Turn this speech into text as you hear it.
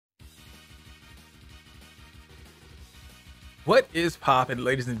What is poppin',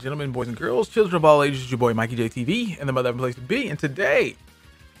 ladies and gentlemen, boys and girls, children of all ages? Your boy Mikey JTV and the mother place to be. And today,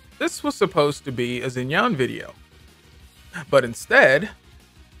 this was supposed to be a Xinyan video, but instead,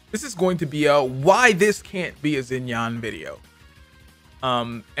 this is going to be a why this can't be a Xinyan video.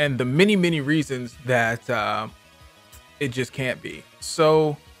 And the many reasons that it just can't be.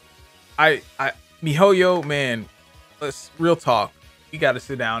 So, Mihoyo, man, let's real talk. We got to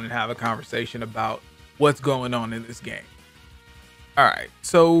sit down and have a conversation about what's going on in this game. All right,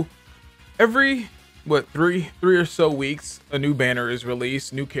 so every three or so weeks, a new banner is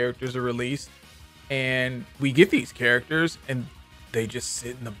released, new characters are released, and we get these characters and they just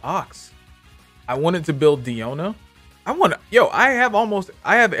sit in the box. I wanted to build Diona. I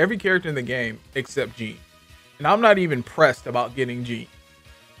have every character in the game except Jean, and I'm not even pressed about getting Jean.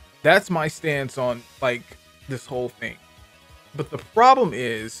 That's my stance on like this whole thing. But the problem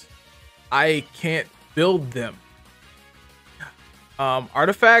is I can't build them.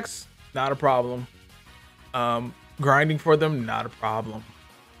 Artifacts, not a problem. Grinding for them, not a problem.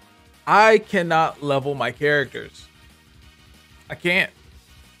 I cannot level my characters. I can't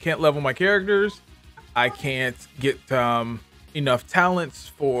level my characters. I can't get enough talents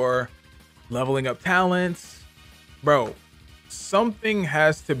for leveling up talents. Bro, something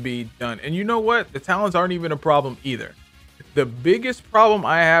has to be done. And you know what? The talents aren't even a problem either. The biggest problem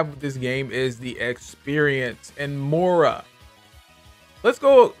I have with this game is the experience and Mora. Let's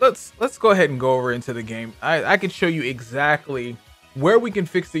go ahead and go over into the game. I can show you exactly where we can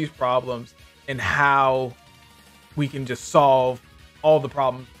fix these problems and how we can just solve all the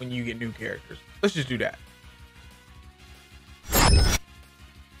problems when you get new characters. Let's just do that.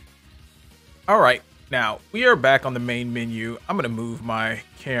 All right, now we are back on the main menu. I'm gonna move my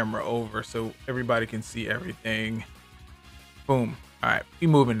camera over so everybody can see everything. Boom. All right, we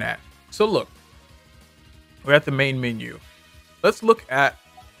moving that. So look, we're at the main menu. Let's look at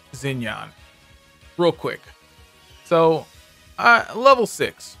Xinyan real quick. So, level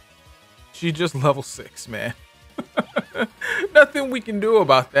 6. She's just level 6, man. Nothing we can do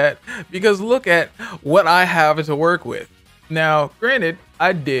about that because look at what I have to work with. Now, granted,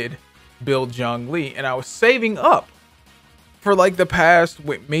 I did build Zhongli and I was saving up for like the past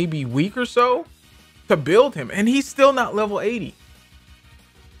maybe week or so to build him, and he's still not level 80.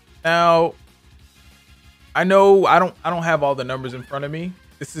 Now, I know I don't have all the numbers in front of me.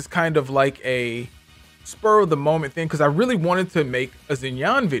 This is kind of like a spur of the moment thing because I really wanted to make a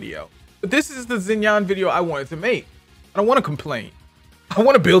Xinyan video. But this is the Xinyan video I wanted to make. I don't want to complain. I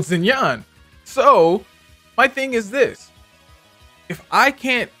want to build Xinyan. So my thing is this. If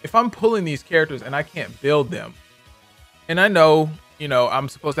I'm pulling these characters and I can't build them, and I know, I'm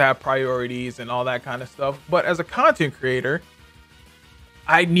supposed to have priorities and all that kind of stuff, but as a content creator,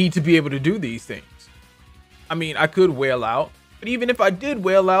 I need to be able to do these things. I mean, I could whale out, but even if I did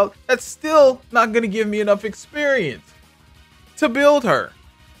whale out, that's still not going to give me enough experience to build her,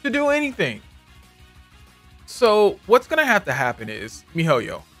 to do anything. So what's going to have to happen is,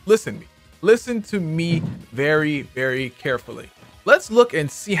 Mihoyo, listen to me very carefully. Let's look and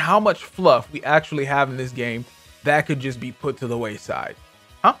see how much fluff we actually have in this game that could just be put to the wayside.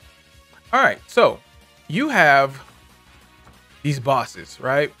 Huh? All right, so you have these bosses,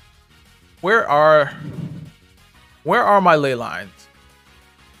 right? Where are my ley lines?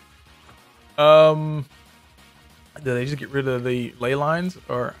 Did they just get rid of the ley lines,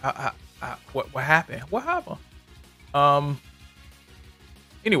 or what happened? What happened?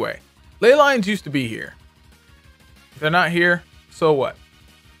 Anyway, ley lines used to be here. If they're not here, so what?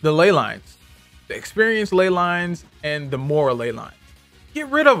 The ley lines, the experience ley lines, and the moral ley lines. Get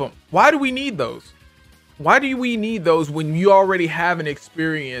rid of them. Why do we need those? Why do we need those when you already have an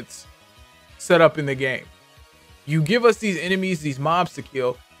experience set up in the game? You give us these enemies, these mobs to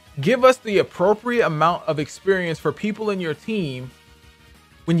kill. Give us the appropriate amount of experience for people in your team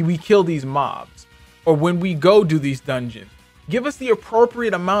when we kill these mobs or when we go do these dungeons. Give us the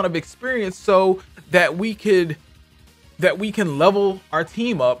appropriate amount of experience so that we can level our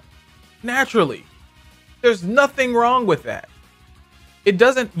team up naturally. There's nothing wrong with that. You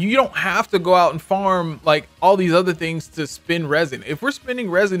don't have to go out and farm like all these other things to spin resin. If we're spending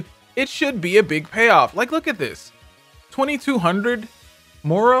resin, it should be a big payoff. Like, look at this. 2200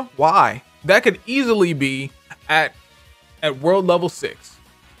 Mora? Why? That could easily be at world level 6.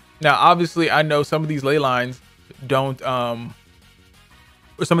 Now, obviously, I know some of these ley lines don't, or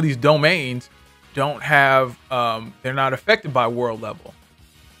some of these domains don't have, they're not affected by world level.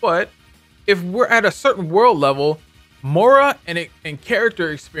 But if we're at a certain world level, Mora and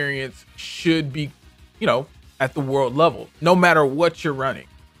character experience should be, at the world level, no matter what you're running.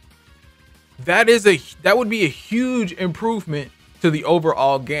 that would be a huge improvement to the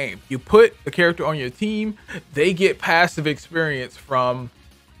overall game. You put a character on your team, they get passive experience from,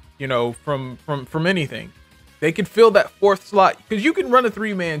 you know, from anything. They can fill that fourth slot because you can run a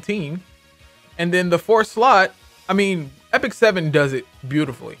 3-man team, and then the fourth slot, I mean, Epic 7 does it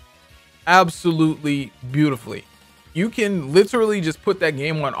beautifully. Absolutely beautifully. You can literally just put that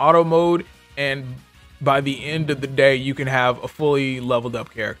game on auto mode, and by the end of the day, you can have a fully leveled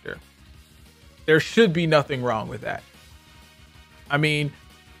up character. There should be nothing wrong with that. I mean,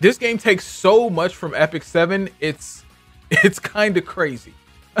 this game takes so much from Epic 7, it's kind of crazy.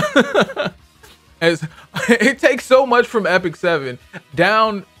 As it takes so much from Epic 7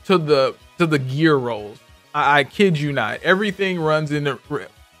 down to the gear rolls. I kid you not. Everything runs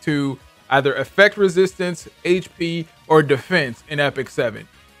to either effect resistance, HP, or defense in Epic 7.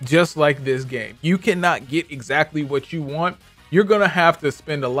 Just like this game. You cannot get exactly what you want. You're gonna have to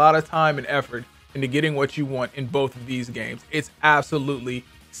spend a lot of time and effort into getting what you want in both of these games. It's absolutely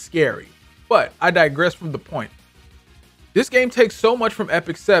scary. But I digress from the point. This game takes so much from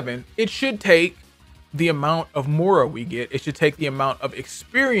Epic 7, it should take the amount of Mora we get. It should take the amount of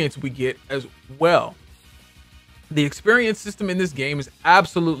experience we get as well. The experience system in this game is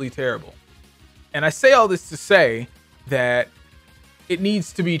absolutely terrible. And I say all this to say that it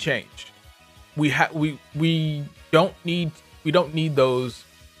needs to be changed. We don't need those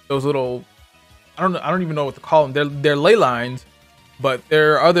little, I don't even know what to call them. They're ley lines, but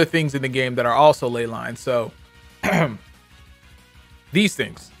there are other things in the game that are also ley lines. So these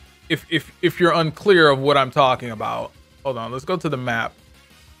things, if you're unclear of what I'm talking about, hold on, let's go to the map.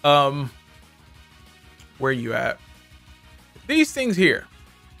 Where you at? These things here.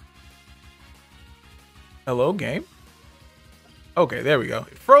 Hello, game. Okay, there we go.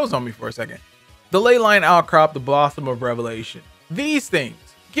 It froze on me for a second. The ley line outcrop, the blossom of revelation. These things,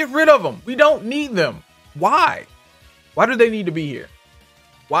 get rid of them. We don't need them. Why? Why do they need to be here?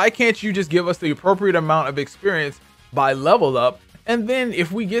 Why can't you just give us the appropriate amount of experience by level up? And then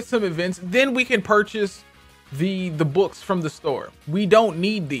if we get some events, then we can purchase the books from the store. We don't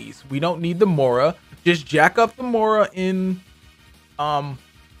need these. We don't need the Mora. Just jack up the Mora in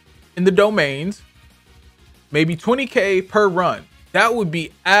the domains. Maybe 20k per run. That would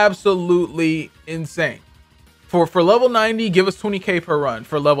be absolutely insane. For level 90, give us 20k per run.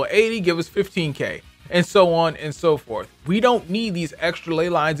 For level 80, give us 15k, and so on and so forth. We don't need these extra ley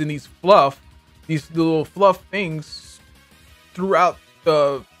lines and these little fluff things throughout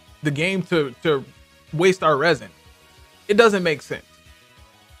the game to waste our resin. It doesn't make sense.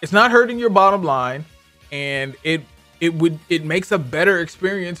 It's not hurting your bottom line, and it makes a better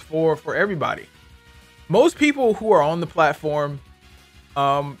experience for everybody. Most people who are on the platform,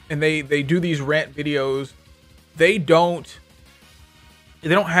 and they do these rant videos, they don't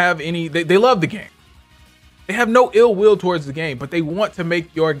have any, they love the game. They have no ill will towards the game, but they want to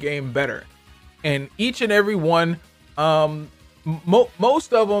make your game better. And each and every one,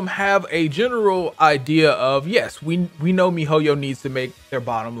 most of them have a general idea of, yes, we know Mihoyo needs to make their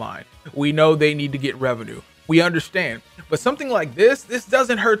bottom line. We know they need to get revenue. We understand. But something like this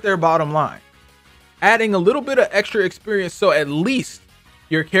doesn't hurt their bottom line. Adding a little bit of extra experience so at least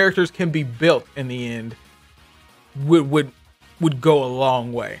your characters can be built in the end would go a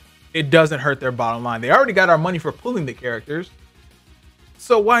long way. It doesn't hurt their bottom line. They already got our money for pulling the characters,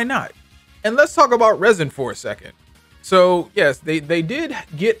 so why not? And let's talk about resin for a second. So yes, they did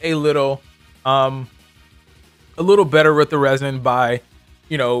get a little better with the resin by,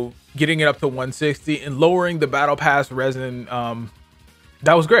 you know, getting it up to 160 and lowering the battle pass resin.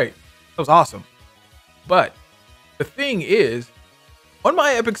 That was great. That was awesome. But the thing is, on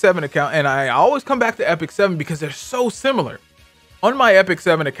my Epic 7 account, and I always come back to Epic 7 because they're so similar. On my Epic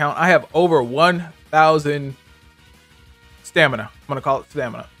 7 account, I have over 1,000 stamina. I'm gonna call it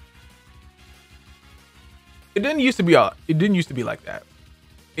stamina. It didn't used to be like that.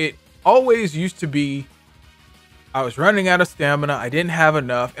 It always used to be I was running out of stamina, I didn't have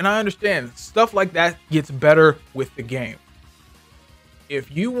enough, and I understand stuff like that gets better with the game.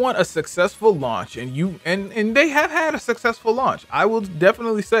 If you want a successful launch, and they have had a successful launch, I will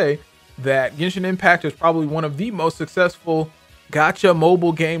definitely say that Genshin Impact is probably one of the most successful gacha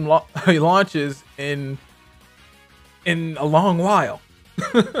mobile game launches in a long while.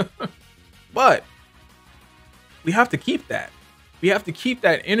 But we have to keep that. We have to keep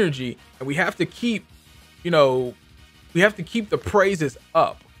that energy, and we have to keep, you know, we have to keep the praises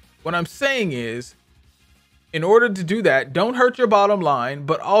up. What I'm saying is, in order to do that, don't hurt your bottom line,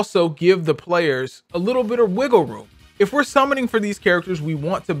 but also give the players a little bit of wiggle room. If we're summoning for these characters, we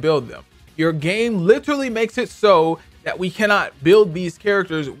want to build them. Your game literally makes it so that we cannot build these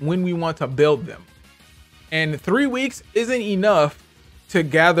characters when we want to build them. And 3 weeks isn't enough to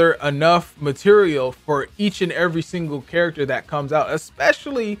gather enough material for each and every single character that comes out,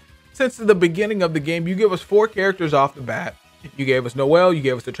 especially since the beginning of the game, you give us 4 characters off the bat. You gave us Noelle, you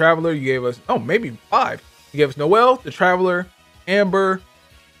gave us the Traveler, you gave us, oh, maybe 5. You gave us Noelle, the Traveler, Amber,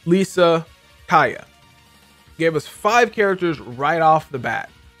 Lisa, Kaya. You gave us 5 characters right off the bat.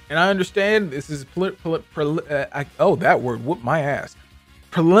 And I understand this is that word whooped my ass.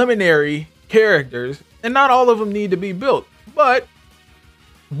 Preliminary characters, and not all of them need to be built. But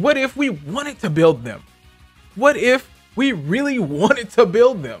what if we wanted to build them? What if we really wanted to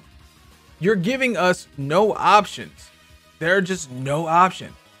build them? You're giving us no options. There are just no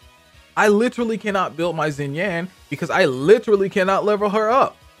options. I literally cannot build my Xinyan because I literally cannot level her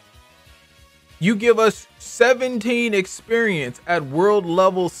up. You give us 17 experience at world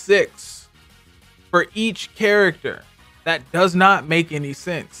level 6 for each character. That does not make any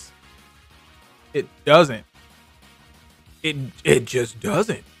sense. It doesn't. It just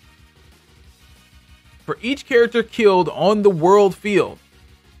doesn't. For each character killed on the world field,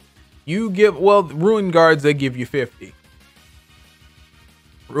 you give, well, Ruin Guards, they give you 50.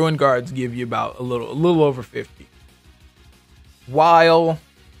 Ruin Guards give you about a little over 50. While,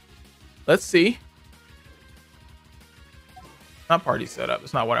 let's see. Not party setup.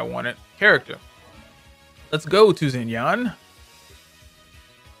 It's not what I wanted. Character. Let's go to Xinyan.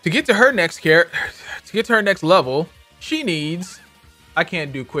 To get to her next level, she needs, I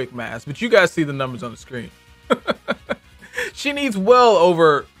can't do quick math, but you guys see the numbers on the screen. She needs well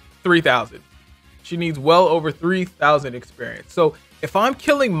over 3,000. She needs well over 3,000 experience. So if I'm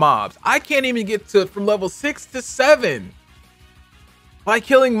killing mobs, I can't even get to from level 6 to 7 by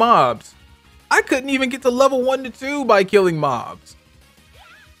killing mobs. I couldn't even get to level 1 to 2 by killing mobs.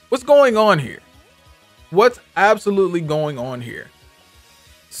 What's going on here? What's absolutely going on here?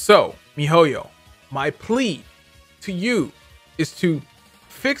 So, Mihoyo, my plea to you is to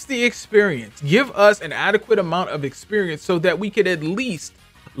fix the experience. Give us an adequate amount of experience so that we could at least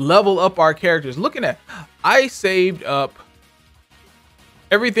level up our characters. Looking at, I saved up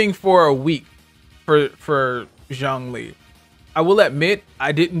everything for a week for Zhongli. I will admit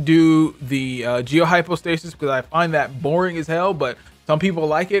I didn't do the geohypostasis because I find that boring as hell, but some people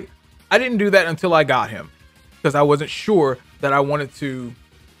like it. I didn't do that until I got him because I wasn't sure that I wanted to,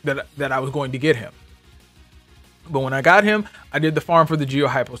 that I was going to get him. But when I got him, I did the farm for the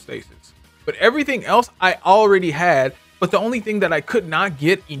geohypostasis. But everything else I already had, but the only thing that I could not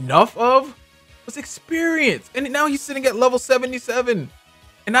get enough of was experience. And now he's sitting at level 77.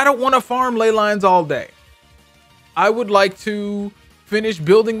 And I don't want to farm ley lines all day. I would like to finish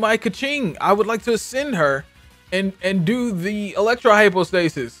building my Kaching. I would like to ascend her and do the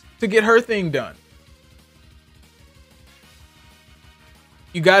electrohypostasis to get her thing done.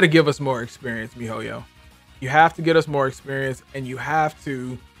 You got to give us more experience, Mihoyo. You have to get us more experience, and you have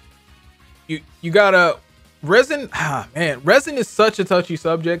to, you gotta, resin, man, resin is such a touchy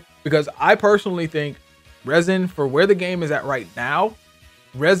subject because I personally think resin, for where the game is at right now,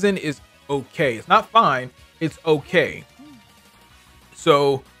 resin is okay. It's not fine, it's okay.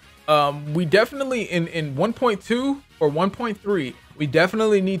 So we definitely in 1.2 or 1.3, we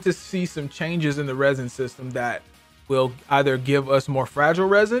definitely need to see some changes in the resin system that will either give us more fragile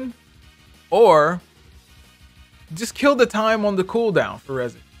resin or just kill the time on the cooldown for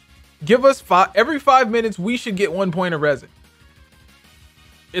resin. Give us every 5 minutes, we should get 1 point of resin.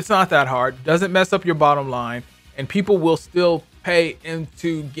 It's not that hard, doesn't mess up your bottom line, and people will still pay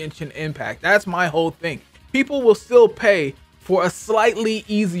into Genshin Impact. That's my whole thing. People will still pay for a slightly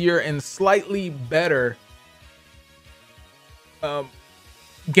easier and slightly better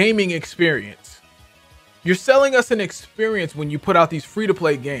gaming experience. You're selling us an experience when you put out these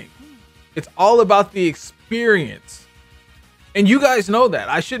free-to-play games. It's all about the experience. And you guys know that.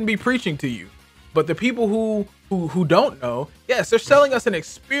 I shouldn't be preaching to you. But the people who don't know, yes, they're selling us an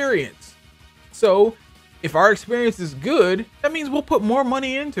experience. So if our experience is good, that means we'll put more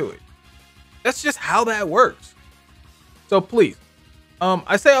money into it. That's just how that works. So please,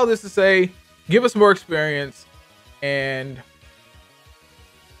 I say all this to say, give us more experience, and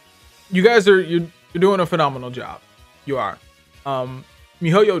you guys you're doing a phenomenal job. You are.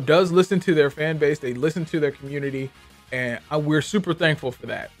 Mihoyo does listen to their fan base. They listen to their community, and we're super thankful for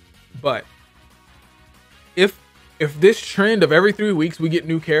that. But if this trend of every 3 weeks we get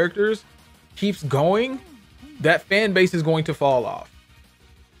new characters keeps going, that fan base is going to fall off.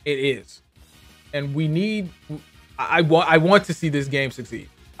 It is. And we need, I want to see this game succeed.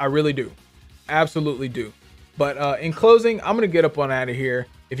 I really do. Absolutely do. But in closing, I'm going to get up on out of here.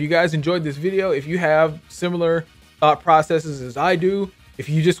 If you guys enjoyed this video, if you have similar thought processes as I do, if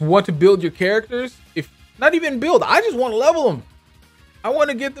you just want to build your characters, if not even build, I just want to level them. I want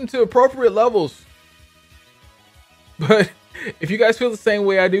to get them to appropriate levels. But if you guys feel the same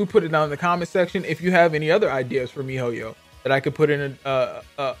way I do, put it down in the comment section. If you have any other ideas for Mihoyo that I could put in a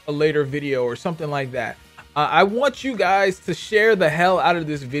later video or something like that, I want you guys to share the hell out of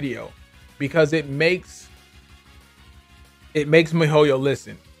this video, because it makes Mihoyo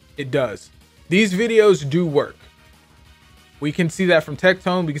listen. It does. These videos do work. We can see that from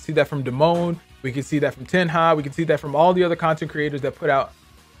Tectone. We can see that from Damone. We can see that from Tenha. We can see that from all the other content creators that put out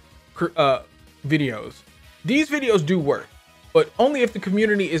videos. These videos do work, but only if the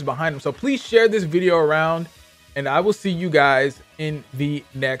community is behind them. So please share this video around, and I will see you guys in the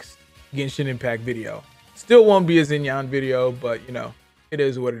next Genshin Impact video. Still won't be a Xinyan video, but you know, it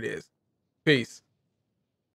is what it is. Peace.